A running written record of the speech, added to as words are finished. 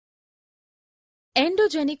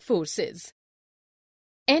Endogenic forces.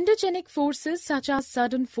 Endogenic forces such as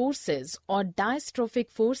sudden forces or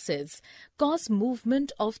diastrophic forces cause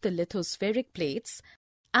movement of the lithospheric plates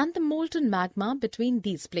and the molten magma between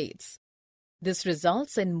these plates. This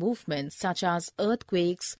results in movements such as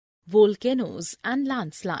earthquakes, volcanoes, and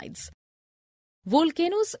landslides.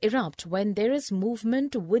 Volcanoes erupt when there is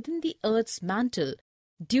movement within the Earth's mantle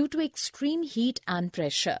due to extreme heat and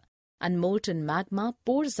pressure, and molten magma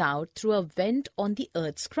pours out through a vent on the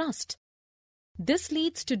Earth's crust. This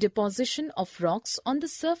leads to deposition of rocks on the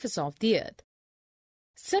surface of the Earth.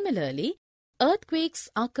 Similarly, earthquakes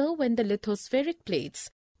occur when the lithospheric plates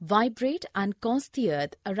vibrate and cause the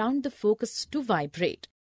Earth around the focus to vibrate.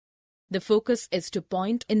 The focus is to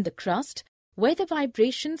point in the crust where the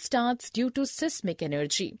vibration starts due to seismic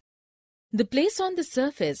energy. The place on the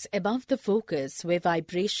surface above the focus where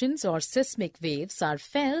vibrations or seismic waves are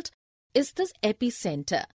felt is the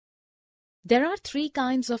epicenter. There are three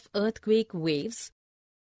kinds of earthquake waves: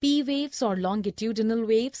 P waves or longitudinal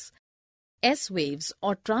waves, S waves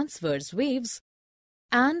or transverse waves,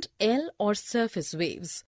 and L or surface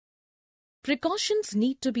waves. Precautions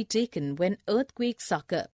need to be taken when earthquakes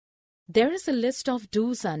occur. There is a list of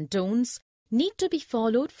do's and don'ts need to be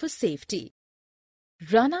followed for safety.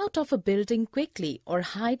 Run out of a building quickly or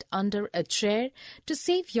hide under a chair to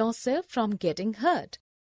save yourself from getting hurt.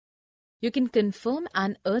 You can confirm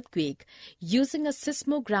an earthquake using a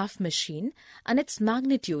seismograph machine, and its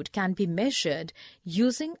magnitude can be measured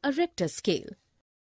using a Richter scale.